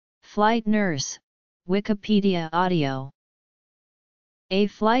Flight nurse, Wikipedia audio. A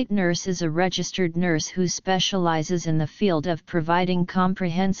flight nurse is a registered nurse who specializes in the field of providing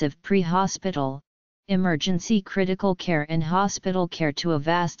comprehensive pre-hospital, emergency critical care and hospital care to a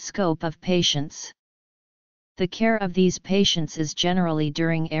vast scope of patients. The care of these patients is generally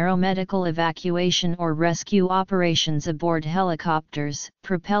during aeromedical evacuation or rescue operations aboard helicopters,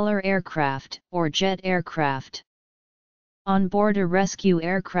 propeller aircraft, or jet aircraft. On board a rescue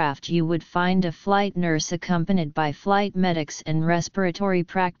aircraft you would find a flight nurse accompanied by flight medics and respiratory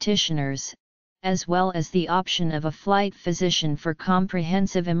practitioners, as well as the option of a flight physician for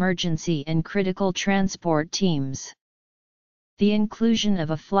comprehensive emergency and critical transport teams. The inclusion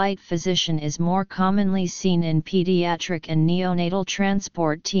of a flight physician is more commonly seen in pediatric and neonatal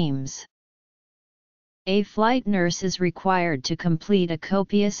transport teams. A flight nurse is required to complete a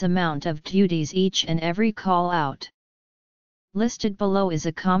copious amount of duties each and every call-out. Listed below is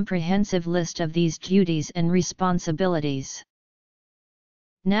a comprehensive list of these duties and responsibilities.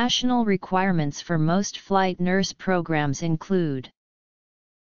 National requirements for most flight nurse programs include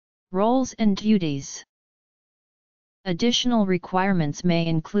roles and duties. Additional requirements may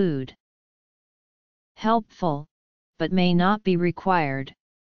include helpful, but may not be required.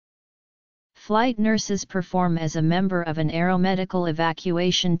 Flight nurses perform as a member of an aeromedical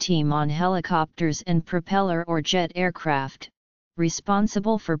evacuation team on helicopters and propeller or jet aircraft,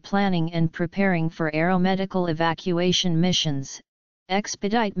 responsible for planning and preparing for aeromedical evacuation missions,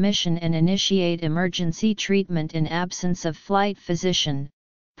 expedite mission and initiate emergency treatment in absence of flight physician,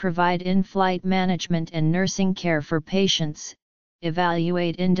 provide in-flight management and nursing care for patients,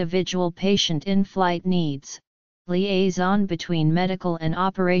 evaluate individual patient in-flight needs, liaison between medical and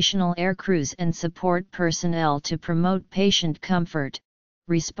operational aircrews and support personnel to promote patient comfort,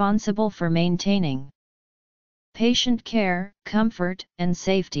 responsible for maintaining patient care, comfort, and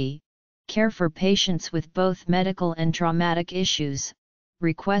safety, care for patients with both medical and traumatic issues,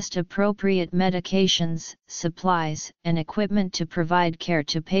 request appropriate medications, supplies, and equipment to provide care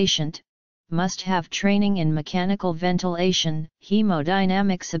to patient, must have training in mechanical ventilation,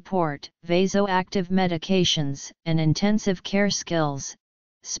 hemodynamic support, vasoactive medications, and intensive care skills,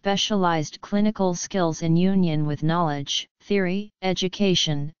 specialized clinical skills in union with knowledge, theory,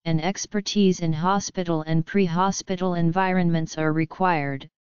 education, and expertise in hospital and pre-hospital environments are required,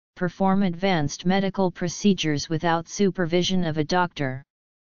 perform advanced medical procedures without supervision of a doctor,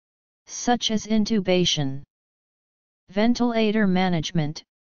 such as intubation, ventilator management,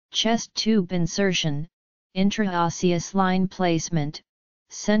 chest tube insertion, intraosseous line placement,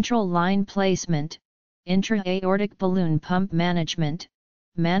 central line placement, intra-aortic balloon pump management,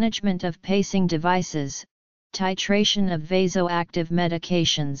 management of pacing devices, titration of vasoactive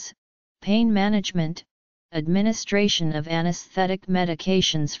medications, pain management, administration of anesthetic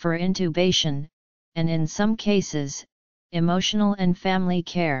medications for intubation, and in some cases, emotional and family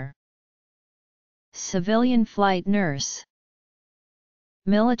care. Civilian flight nurse.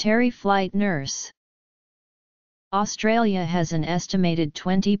 Military flight nurse. Australia has an estimated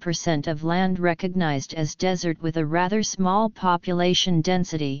 20% of land recognized as desert with a rather small population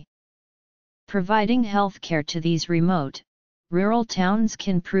density. Providing healthcare to these remote, rural towns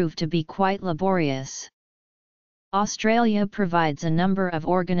can prove to be quite laborious. Australia provides a number of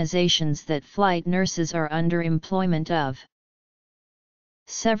organizations that flight nurses are under employment of.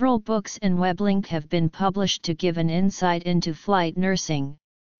 Several books and weblink have been published to give an insight into flight nursing.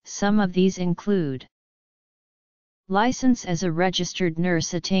 Some of these include license as a registered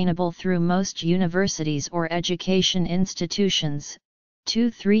nurse attainable through most universities or education institutions,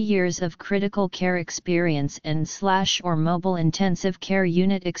 2-3 years of critical care experience and/or mobile intensive care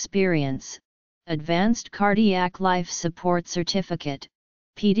unit experience, advanced cardiac life support certificate,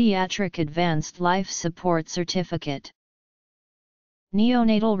 pediatric advanced life support certificate.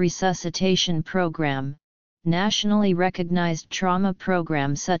 Neonatal resuscitation program, nationally recognized trauma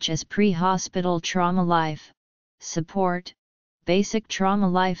program such as pre-hospital trauma life support, basic trauma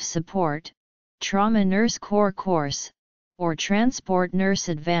life support, trauma nurse core course, or transport nurse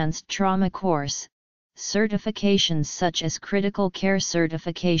advanced trauma course, certifications such as critical care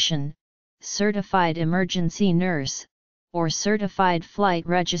certification, certified emergency nurse, or certified flight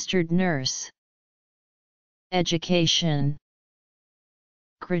registered nurse. Education.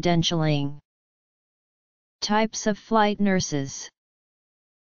 Credentialing. Types of flight nurses.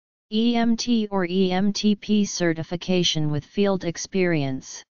 EMT or EMTP certification with field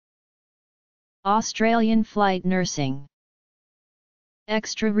experience. Australian flight nursing.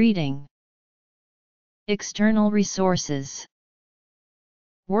 Extra reading. External resources.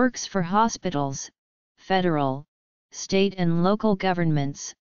 Works for hospitals, federal, state and local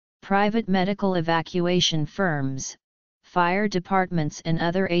governments, private medical evacuation firms, fire departments and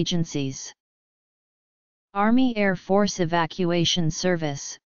other agencies. Army Air Force Evacuation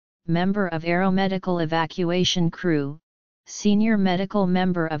Service, member of Aeromedical Evacuation Crew, senior medical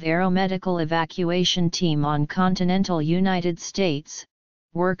member of Aeromedical Evacuation Team on continental United States,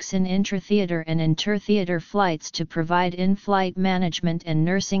 works in intratheater and intertheater flights to provide in-flight management and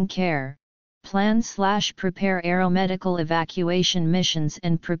nursing care, plan/prepare aeromedical evacuation missions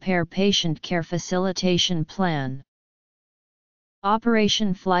and prepare patient care facilitation plan.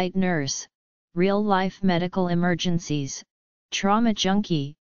 Operation Flight Nurse, real-life medical emergencies, trauma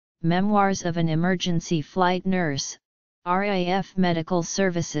junkie, memoirs of an emergency flight nurse, RAF Medical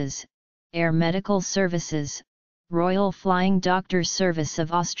Services, Air Medical Services, Royal Flying Doctor Service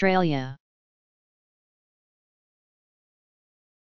of Australia.